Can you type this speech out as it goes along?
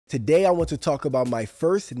Today, I want to talk about my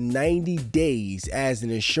first 90 days as an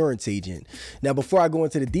insurance agent. Now, before I go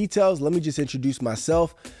into the details, let me just introduce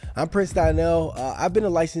myself. I'm Prince Donnell. I've been a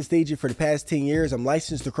licensed agent for the past 10 years. I'm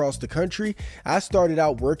licensed across the country. I started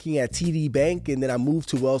out working at TD Bank, and then I moved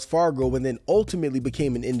to Wells Fargo, and then ultimately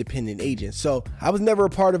became an independent agent. So I was never a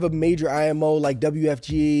part of a major IMO like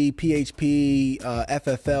WFG, PHP,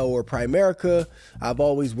 FFL, or Primerica. I've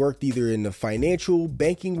always worked either in the financial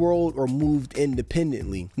banking world or moved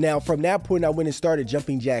independently. Now, from that point, I went and started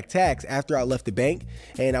Jumping Jack Tax after I left the bank,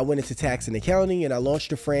 and I went into tax and accounting, and I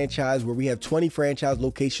launched a franchise where we have 20 franchise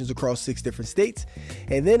locations across 6 different states.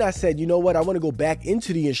 And then I said, you know what, I want to go back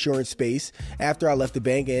into the insurance space after I left the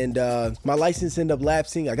bank, and my license ended up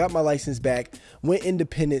lapsing. I got my license back, went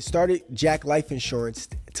independent, started Jack Life Insurance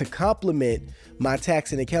to complement my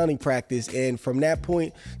tax and accounting practice. And from that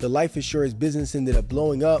point, the life insurance business ended up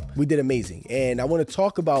blowing up. We did amazing. And I want to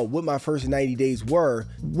talk about what my first 90 days were,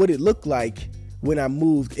 what it looked like when I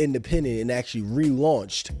moved independent and actually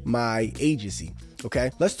relaunched my agency.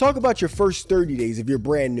 Okay, let's talk about your first 30 days if you're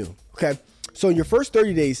brand new. Okay, so in your first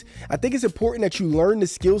 30 days, I think it's important that you learn the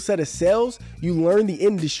skill set of sales, you learn the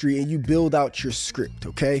industry, and you build out your script.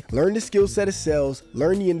 Okay, learn the skill set of sales,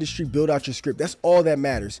 learn the industry, build out your script. That's all that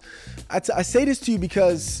matters. I say this to you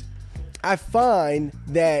because I find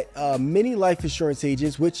that many life insurance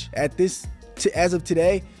agents, which as of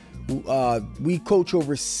today, we coach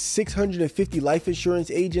over 650 life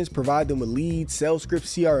insurance agents, provide them with leads, sales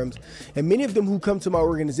scripts, CRMs, and many of them who come to my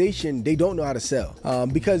organization, they don't know how to sell.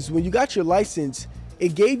 Because when you got your license,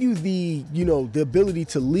 it gave you the ability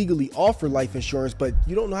to legally offer life insurance, but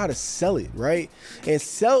you don't know how to sell it, right? And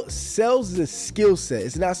sales is a skill set.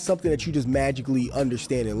 It's not something that you just magically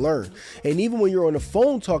understand and learn. And even when you're on the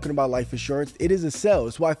phone talking about life insurance, it is a sell.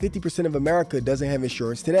 It's why 50% of America doesn't have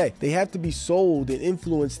insurance today. They have to be sold and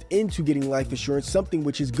influenced into getting life insurance, something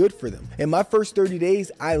which is good for them. In my first 30 days,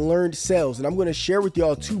 I learned sales, and I'm going to share with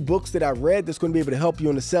y'all 2 books that I read that's going to be able to help you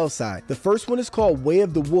on the sales side. The first one is called Way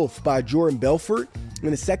of the Wolf by Jordan Belfort.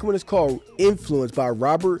 And the second one is called Influence by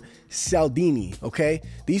Robert Cialdini. Okay,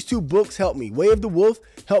 these 2 books helped me. Way of the Wolf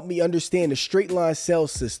helped me understand the straight line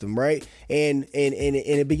sales system, right? And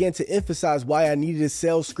it began to emphasize why I needed a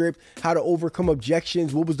sales script, how to overcome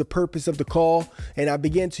objections, what was the purpose of the call. And I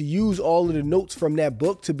began to use all of the notes from that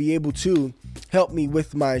book to be able to help me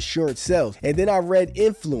with my insurance sales. And then I read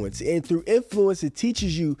Influence, and through Influence, it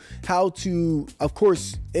teaches you how to, of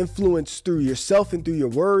course, influence through yourself and through your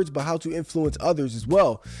words, but how to influence others as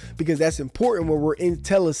well, because that's important when we're in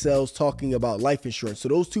telesales talking about life insurance. So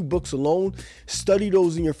those 2 books alone, study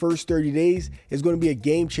those in your first 30 days, is going to be a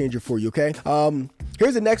game changer for you. Okay.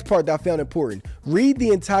 Here's the next part that I found important. Read the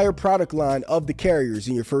entire product line of the carriers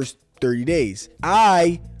in your first 30 days.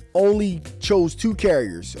 I only chose 2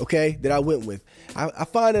 carriers, okay, that I went with. I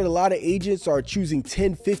find that a lot of agents are choosing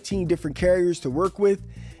 10, 15 different carriers to work with.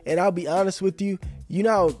 And I'll be honest with you, you know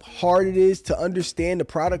how hard it is to understand the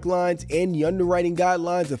product lines and the underwriting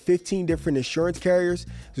guidelines of 15 different insurance carriers?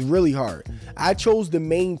 It's really hard. I chose the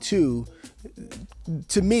main 2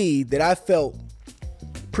 to me that I felt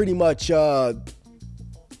pretty much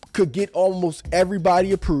could get almost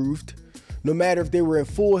everybody approved, no matter if they were in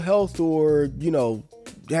full health or,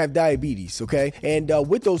 have diabetes. Okay. And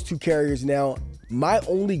with those 2 carriers now, my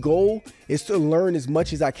only goal is to learn as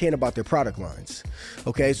much as I can about their product lines.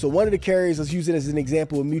 Okay, so one of the carriers, let's use it as an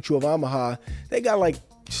example, of Mutual of Omaha, they got like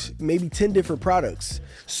maybe 10 different products.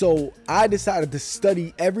 So I decided to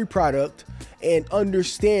study every product and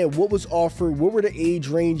understand what was offered, what were the age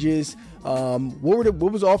ranges, what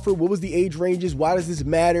was offered, what was the age ranges, why does this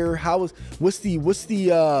matter, what's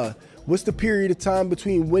the period of time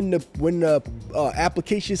between when the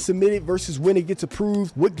application is submitted versus when it gets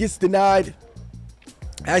approved, what gets denied.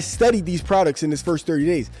 I studied these products in this first 30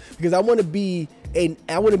 days because I want to be an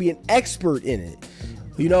expert in it.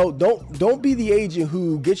 Don't be the agent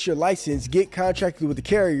who gets your license, get contracted with the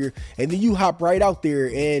carrier, and then you hop right out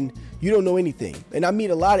there and you don't know anything. And I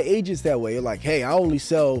meet a lot of agents that way. They're like, hey, I only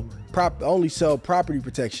sell property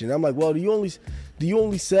protection. I'm like, well, do you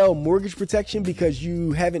only sell mortgage protection because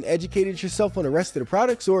you haven't educated yourself on the rest of the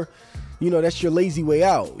products, or that's your lazy way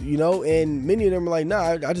out, and many of them are like,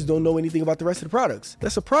 nah, I just don't know anything about the rest of the products.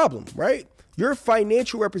 That's a problem, right? You're a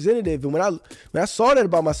financial representative. And when I saw that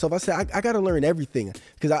about myself, I said, I got to learn everything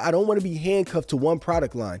because I don't want to be handcuffed to one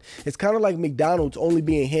product line. It's kind of like McDonald's only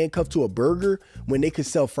being handcuffed to a burger when they could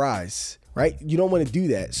sell fries, right? You don't want to do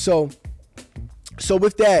that. So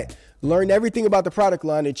with that, learn everything about the product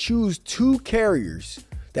line and choose 2 carriers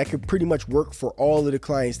that could pretty much work for all of the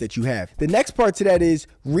clients that you have. The next part to that is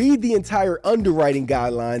read the entire underwriting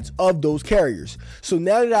guidelines of those carriers. So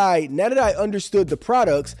now that I understood the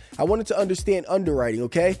products, I wanted to understand underwriting.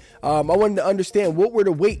 Okay, I wanted to understand what were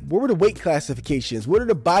the weight classifications, what are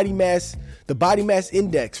the body mass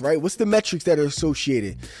index, right? What's the metrics that are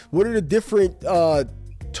associated? What are the different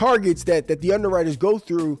targets that the underwriters go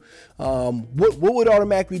through? What would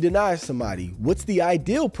automatically deny somebody? What's the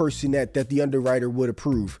ideal person that the underwriter would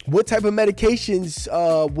approve? What type of medications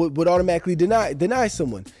would automatically deny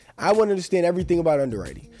someone? I want to understand everything about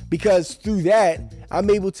underwriting, because through that, I'm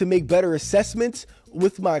able to make better assessments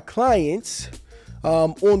with my clients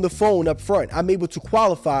on the phone up front. I'm able to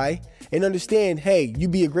qualify and understand, hey, you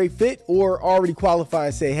be a great fit, or already qualify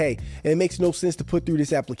and say, hey, it makes no sense to put through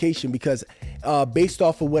this application because based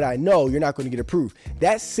off of what I know, you're not going to get approved.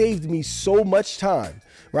 That saved me so much time,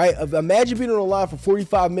 right? Imagine being on the line for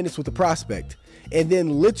 45 minutes with a prospect, and then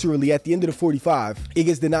literally at the end of the 45, it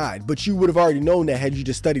gets denied. But you would have already known that had you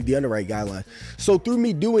just studied the underwriting guideline. So through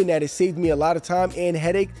me doing that, it saved me a lot of time and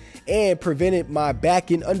headache, and prevented my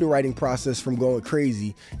back-end underwriting process from going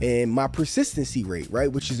crazy, and my persistency rate,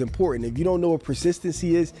 right? Which is important. If you don't know what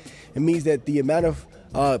persistency is, it means that the amount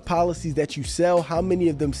of policies that you sell, how many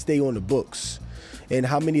of them stay on the books, and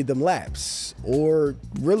how many of them lapse, or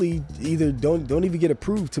really either don't even get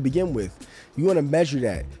approved to begin with. You want to measure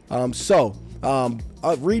that.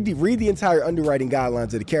 Read the entire underwriting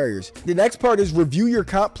guidelines of the carriers. The next part is review your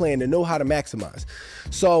comp plan to know how to maximize.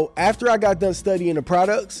 So after I got done studying the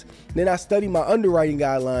products, then I studied my underwriting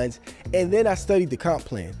guidelines, and then I studied the comp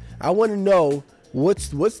plan. I want to know what's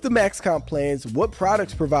the max comp plans, what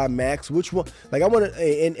products provide max, which one, like I want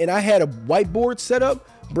to, and I had a whiteboard set up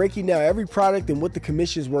breaking down every product and what the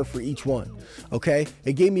commissions were for each one. Okay,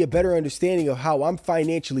 it gave me a better understanding of how I'm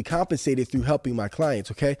financially compensated through helping my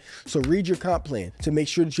clients. Okay, so read your comp plan to make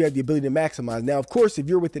sure that you have the ability to maximize. Now, of course, if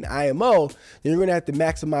you're with an IMO, then you're going to have to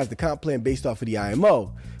maximize the comp plan based off of the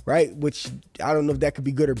IMO, right? Which I don't know if that could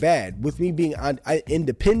be good or bad. With me being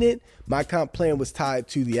independent, my comp plan was tied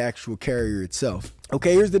to the actual carrier itself.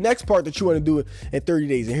 Okay, here's the next part that you want to do in 30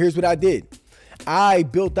 days. And here's what I did. I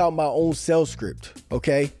built out my own sales script.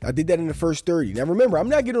 Okay, I did that in the first 30. Now remember, I'm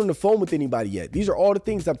not getting on the phone with anybody yet. These are all the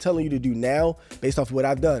things I'm telling you to do now based off of what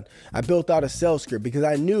I've done. I built out a sales script because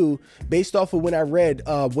I knew, based off of when I read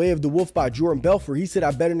Way of the Wolf by Jordan Belfort, he said I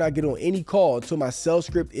better not get on any call until my sales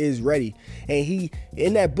script is ready. And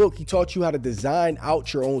in that book, he taught you how to design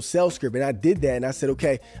out your own sales script. And I did that, and I said,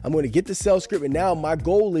 okay, I'm going to get the sales script. And now my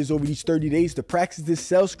goal is over these 30 days to practice this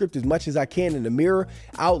sales script as much as I can in the mirror,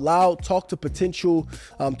 out loud, talk to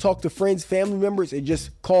friends, family members, and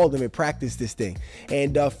just call them and practice this thing.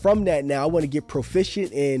 And from that, now I want to get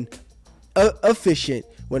proficient and efficient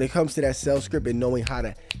when it comes to that sales script and knowing how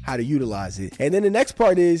to utilize it. And then the next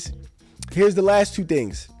part is, here's the last two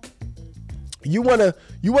things. You wanna,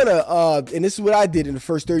 and this is what I did in the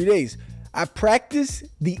first 30 days. I practiced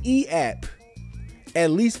the e-app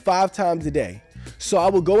at least 5 times a day. So I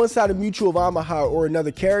would go inside a Mutual of Omaha or another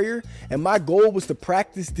carrier, and my goal was to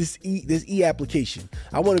practice this e-application.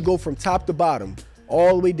 I want to go from top to bottom,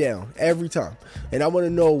 all the way down, every time. And I want to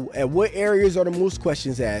know at what areas are the most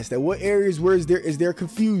questions asked, at what areas where is there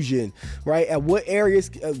confusion, right? At what areas,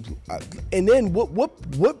 and then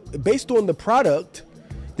what based on the product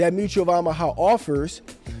that Mutual of Omaha offers,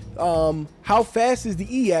 how fast is the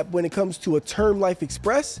e-app when it comes to a Term Life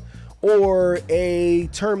Express or a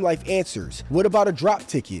Term Life Answers? What about a drop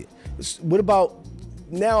ticket? What about,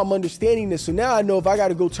 now I'm understanding this. So now I know if I got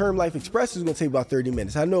to go Term Life Express, it's going to take about 30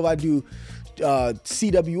 minutes. I know if I do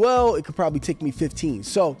CWL, it could probably take me 15.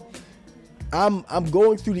 So I'm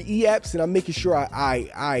going through the e-apps and I'm making sure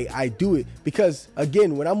I do it, because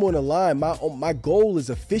again, when I'm on the line, my goal is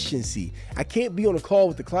efficiency. I can't be on a call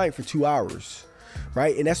with the client for 2 hours.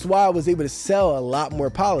 Right. And that's why I was able to sell a lot more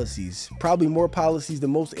policies, probably more policies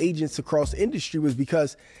than most agents across the industry, was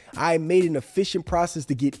because I made an efficient process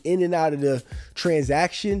to get in and out of the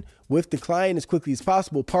transaction with the client as quickly as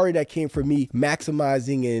possible. Part of that came from me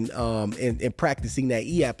maximizing and practicing that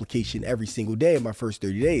e-application every single day in my first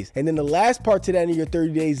 30 days. And then the last part to that in your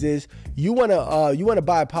 30 days is you want to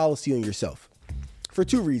buy a policy on yourself. For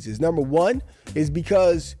 2 reasons. Number one is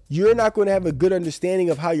because you're not going to have a good understanding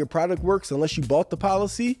of how your product works unless you bought the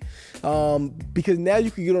policy. Because now you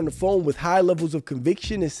can get on the phone with high levels of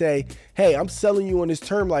conviction and say, hey, I'm selling you on this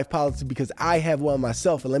term life policy because I have one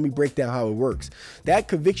myself, and let me break down how it works. That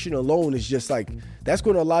conviction alone is just like, that's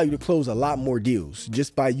going to allow you to close a lot more deals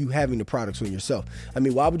just by you having the products on yourself. I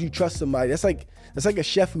mean, why would you trust somebody? That's like a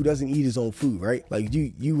chef who doesn't eat his own food, right? Like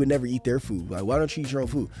you would never eat their food. Like, why don't you eat your own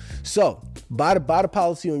food? So buy the buy the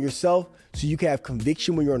policy on yourself so you can have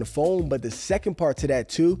conviction when you're on the phone. But the second part to that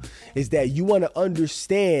too is that you want to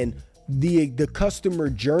understand the customer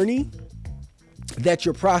journey that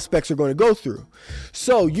your prospects are going to go through.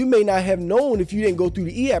 So you may not have known, if you didn't go through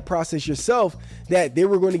the EAP process yourself, that they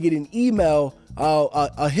were going to get an email,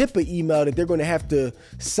 a HIPAA email that they're going to have to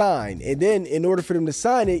sign. And then in order for them to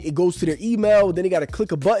sign it, it goes to their email. Then they got to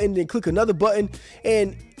click a button, then click another button.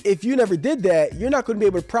 And if you never did that, you're not going to be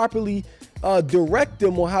able to properly direct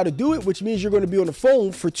them on how to do it, which means you're going to be on the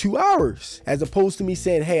phone for 2 hours, as opposed to me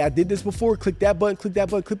saying, hey, I did this before, click that button, click that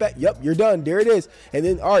button, click that. Yep, you're done. There it is. And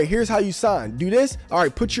then, all right, here's how you sign. Do this. All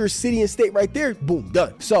right, put your city and state right there. Boom,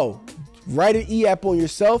 done. So write an EAP on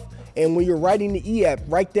yourself. And when you're writing the EAP,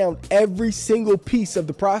 write down every single piece of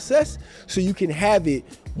the process so you can have it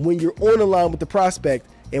when you're on the line with the prospect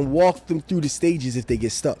and walk them through the stages if they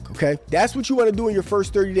get stuck. Okay, that's what you want to do in your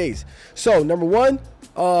first 30 days. So number one,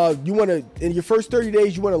 you want to, in your first 30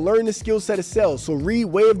 days, you want to learn the skill set of sales. So read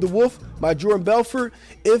Way of the Wolf by Jordan Belfort,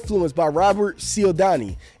 Influence by Robert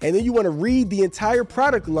Cialdini. And then you want to read the entire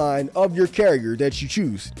product line of your carrier that you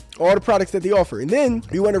choose, all the products that they offer. And then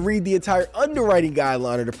you want to read the entire underwriting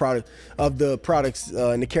guideline of the products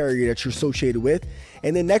and the carrier that you're associated with.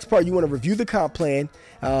 And then next part, you want to review the comp plan,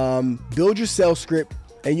 build your sales script,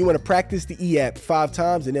 and you want to practice the EAP 5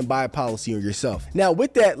 times and then buy a policy on yourself. Now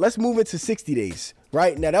with that, let's move into 60 days.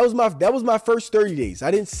 Right now, that was my first 30 days.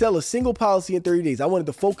 I didn't sell a single policy in 30 days. I wanted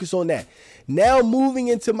to focus on that. Now moving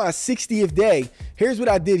into my 60th day, here's what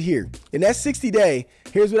I did here. In that 60 day,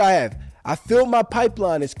 here's what I have. I filled my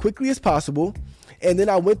pipeline as quickly as possible. And then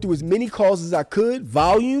I went through as many calls as I could,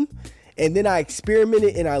 volume. And then I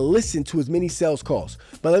experimented and I listened to as many sales calls.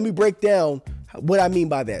 But let me break down what I mean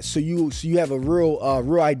by that, so you have a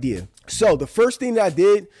real idea. So the first thing that I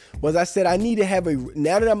did was I said I need to have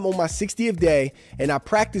now that I'm on my 60th day and I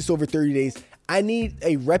practiced over 30 days, I need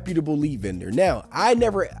a reputable lead vendor. Now, I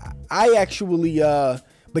actually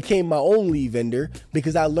became my own lead vendor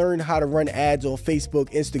because I learned how to run ads on Facebook,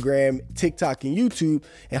 Instagram, TikTok, and YouTube,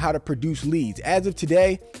 and how to produce leads. As of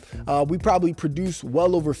today, we probably produce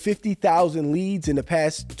well over 50,000 leads in the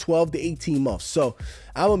past 12 to 18 months. So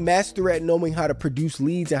I'm a master at knowing how to produce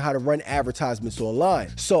leads and how to run advertisements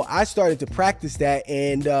online. So I started to practice that,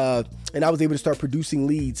 and I was able to start producing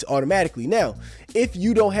leads automatically. Now, if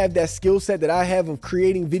you don't have that skill set that I have of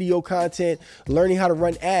creating video content, learning how to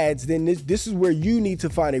run ads, then this is where you need to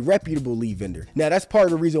find a reputable lead vendor. Now, that's part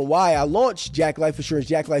of the reason why I launched Jack Life Insurance,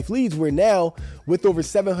 Jack Life Leads. We're now with over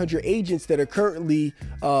 700 agents that are currently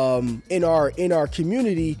in our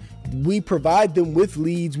community. We provide them with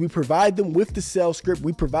leads. We provide them with the sales script.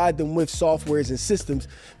 We provide them with softwares and systems,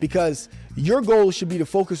 because your goal should be to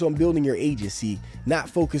focus on building your agency, not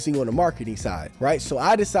focusing on the marketing side, right? So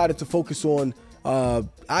I decided to focus on,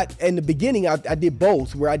 in the beginning, I did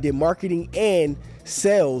both, where I did marketing and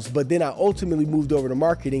sales, but then I ultimately moved over to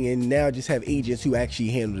marketing and now just have agents who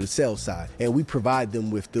actually handle the sales side, and we provide them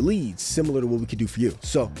with the leads, similar to what we could do for you.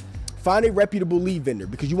 So find a reputable lead vendor,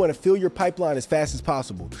 because you want to fill your pipeline as fast as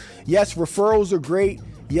possible. Yes, referrals are great.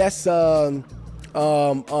 Yes, referrals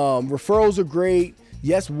are great.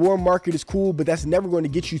 Yes, warm market is cool, but that's never going to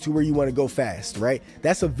get you to where you want to go fast, right?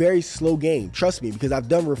 That's a very slow game. Trust me, because I've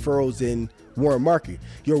done referrals in warm market.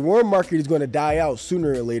 Your warm market is going to die out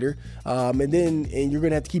sooner or later, and you're going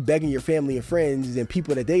to have to keep begging your family and friends and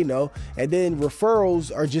people that they know. And then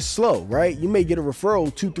referrals are just slow, right? You may get a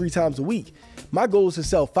referral 2-3 times a week. My goal is to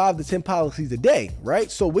sell 5 to 10 policies a day, right?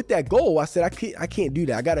 So with that goal, I said I can't do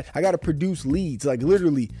that. I gotta produce leads. Like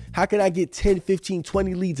literally, how can I get 10, 15,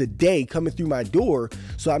 20 leads a day coming through my door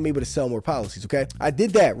so I'm able to sell more policies? Okay, I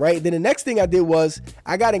did that, right? Then the next thing I did was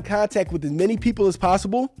I got in contact with as many people as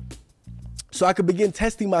possible, so I could begin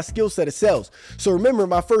testing my skill set of sales. So remember,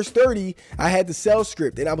 my first 30, I had the sales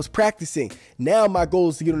script and I was practicing. Now my goal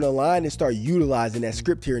is to get on the line and start utilizing that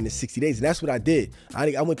script here in the 60 days. And that's what I did.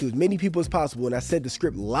 I went to as many people as possible, and I said the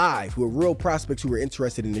script live who are real prospects who were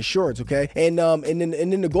interested in insurance. Okay. And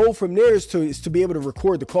then the goal from there is to be able to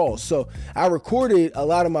record the calls. So I recorded a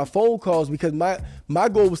lot of my phone calls because my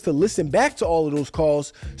goal was to listen back to all of those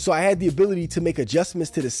calls. So I had the ability to make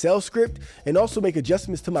adjustments to the sales script and also make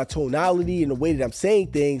adjustments to my tonality and the way that I'm saying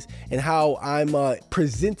things and how I'm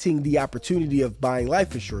presenting the opportunity of buying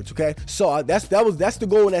life insurance. Okay, so that's the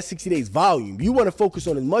goal in that 60 days. Volume. You want to focus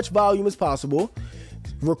on as much volume as possible.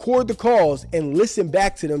 Record the calls and listen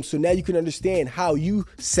back to them, so now you can understand how you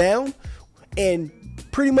sound and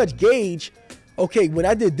pretty much gauge, okay, when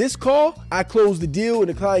I did this call, I closed the deal and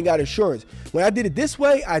the client got insurance. When I did it this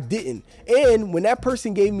way, I didn't. And when that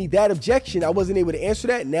person gave me that objection, I wasn't able to answer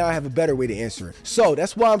that. Now I have a better way to answer it. So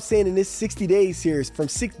that's why I'm saying in this 60 days series, from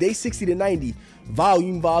day 60 to 90,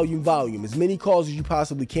 volume. As many calls as you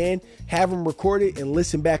possibly can, have them recorded and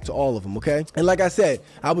listen back to all of them, okay? And like I said,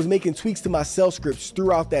 I was making tweaks to my sales scripts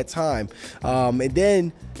throughout that time.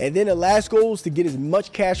 And then the last goal was to get as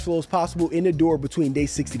much cash flow as possible in the door between day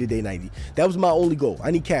 60 to day 90. That was my only goal.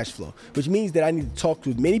 I need cash flow, which means that I need to talk to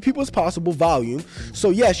as many people as possible, volume. So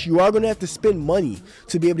yes, you are going to have to spend money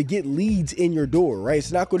to be able to get leads in your door, right?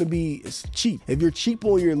 It's not going to be cheap. If you're cheap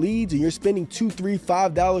on your leads and you're spending $2, $3,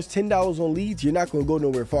 $5, $10 on leads, you're not going to go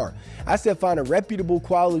nowhere far. I said find a reputable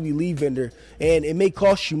quality lead vendor, and it may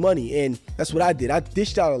cost you money, and that's what I did. I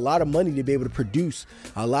dished out a lot of money to be able to produce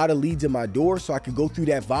a lot of leads in my door so I could go through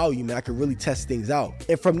that volume and I could really test things out.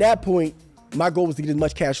 And from that point, my goal was to get as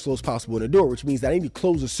much cash flow as possible in the door, which means that I need to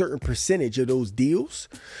close a certain percentage of those deals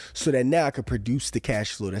so that now I can produce the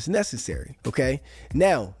cash flow that's necessary, okay?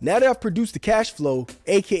 Now that I've produced the cash flow,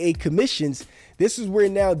 AKA commissions, this is where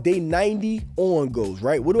now day 90 on goes,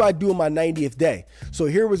 right? What do I do on my 90th day? So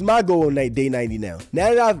here was my goal on day 90 now.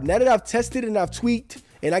 Now that I've tested and I've tweaked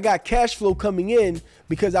and I got cash flow coming in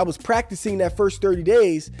because I was practicing that first 30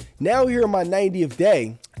 days, now here on my 90th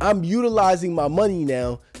day, I'm utilizing my money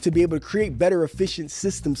now to be able to create better efficient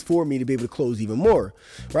systems for me to be able to close even more,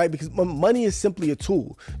 right? Because money is simply a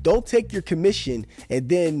tool. Don't take your commission and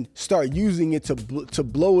then start using it to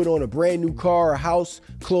blow it on a brand new car, a house,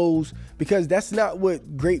 clothes, because that's not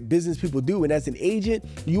what great business people do. And as an agent,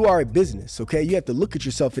 you are a business, okay? You have to look at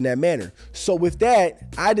yourself in that manner. So with that,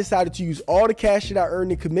 I decided to use all the cash that I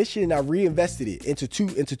earned in commission and I reinvested it into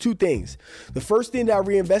two things. The first thing that I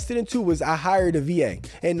reinvested into was I hired a VA.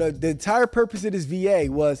 And the entire purpose of this VA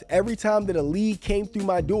was every time that a lead came through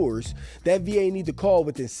my doors, that VA needed to call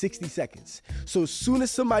within 60 seconds. So as soon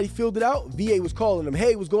as somebody filled it out, VA was calling them.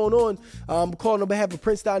 Hey, what's going on? I'm calling on behalf of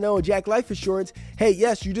Prince Donnell and Jack Life Insurance. Hey,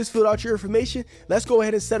 yes, you just filled out your information. Let's go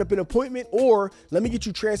ahead and set up an appointment, or let me get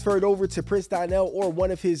you transferred over to Prince Donnell or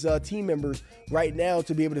one of his team members right now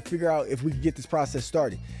to be able to figure out if we can get this process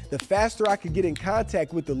started. The faster I could get in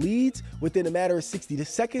contact with the leads within a matter of 60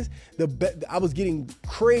 seconds, I was getting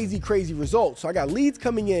crazy results. So I got leads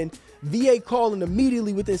coming in, VA calling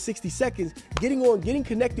immediately within 60 seconds, getting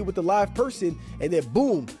connected with the live person, and then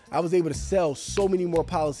boom, I was able to sell so many more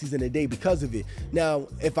policies in a day because of it. Now,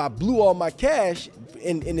 if I blew all my cash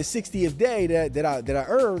in the 60th day that I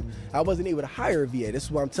earned, I wasn't able to hire a VA. This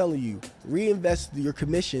is what I'm telling you. Reinvest your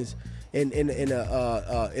commissions in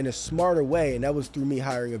a smarter way, and that was through me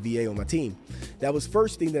hiring a VA on my team. That was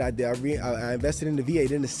first thing that I did. I invested in the VA.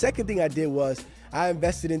 Then the second thing I did was I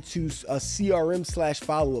invested into a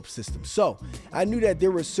CRM/follow-up system. So I knew that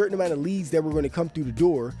there were a certain amount of leads that were going to come through the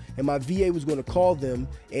door, and my VA was going to call them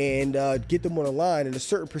and get them on the line, and a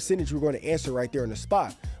certain percentage were going to answer right there on the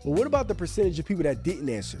spot. But what about the percentage of people that didn't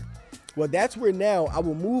answer? Well, that's where now I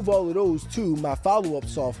will move all of those to my follow-up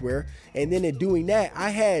software. And then in doing that, I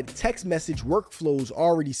had text message workflows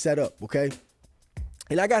already set up, okay?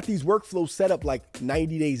 And I got these workflows set up like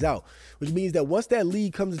 90 days out, which means that once that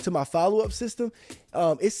lead comes into my follow-up system,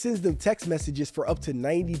 it sends them text messages for up to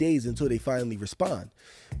 90 days until they finally respond.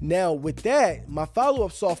 Now, with that, my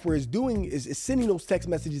follow-up software is sending those text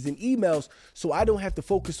messages and emails, so I don't have to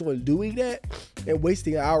focus on doing that and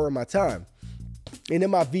wasting an hour of my time. And then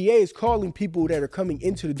my VA is calling people that are coming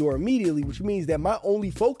into the door immediately, which means that my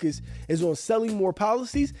only focus is on selling more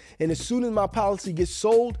policies. And as soon as my policy gets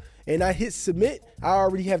sold and I hit submit, I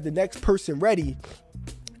already have the next person ready,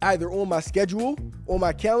 either on my schedule, on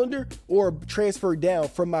my calendar, or transferred down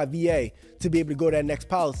from my VA to be able to go to that next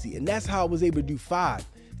policy. And that's how I was able to do 5,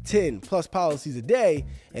 10 plus policies a day.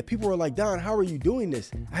 And people were like, Don, how are you doing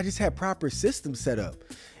this? I just had proper systems set up.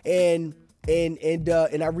 And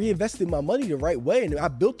I reinvested my money the right way, and I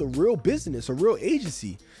built a real business, a real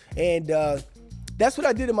agency. And that's what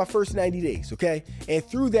I did in my first 90 days, okay? And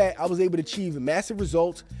through that, I was able to achieve massive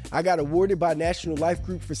results. I got awarded by National Life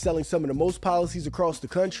Group for selling some of the most policies across the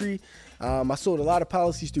country. I sold a lot of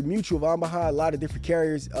policies through Mutual, Omaha, a lot of different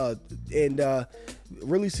carriers, and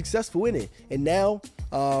really successful in it. And now,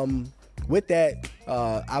 with that,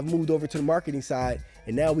 I've moved over to the marketing side.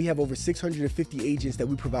 And now we have over 650 agents that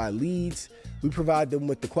we provide leads. We provide them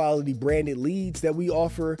with the quality branded leads that we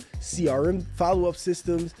offer, CRM follow-up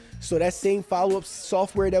systems. So that same follow-up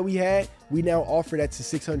software that we had, We now offer that to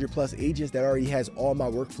 600 plus agents that already has all my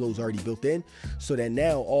workflows already built in, so that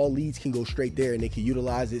now all leads can go straight there and they can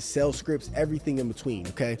utilize it, sell scripts, everything in between,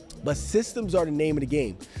 okay? But systems are the name of the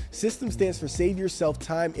game. System stands for save yourself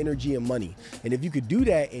time, energy, and money. And if you could do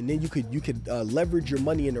that, and then you could leverage your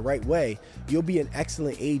money in the right way, you'll be an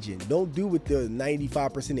excellent agent. Don't do what the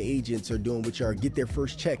 95% of agents are doing, which are get their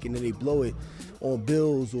first check and then they blow it on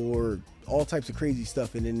bills or all types of crazy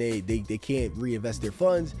stuff, and then they can't reinvest their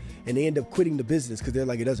funds and they end up quitting the business because they're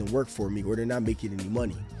like, it doesn't work for me, or they're not making any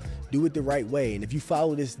money. Do it the right way. And if you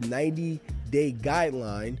follow this 90-day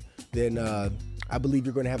guideline, then I believe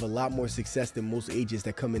you're going to have a lot more success than most agents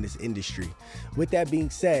that come in this industry. With that being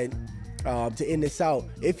said, to end this out,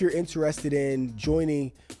 if you're interested in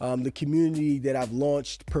joining the community that I've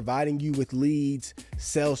launched, providing you with leads,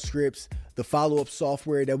 sales scripts, the follow-up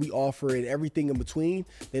software that we offer, and everything in between,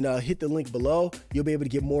 then hit the link below. You'll be able to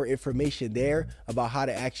get more information there about how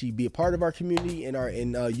to actually be a part of our community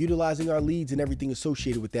and utilizing our leads and everything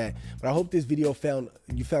associated with that. But I hope this video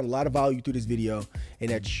you found a lot of value through this video, and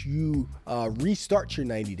that you restart your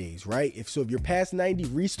 90 days, right? If you're past 90,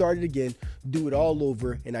 restart it again, do it all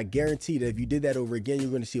over, and I guarantee that if you did that over again, you're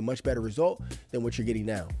going to see a much better result than what you're getting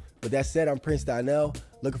now. With that said, I'm Prince Donnell.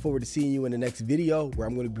 Looking forward to seeing you in the next video, where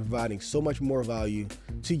I'm going to be providing so much more value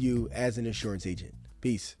to you as an insurance agent.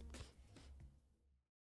 Peace.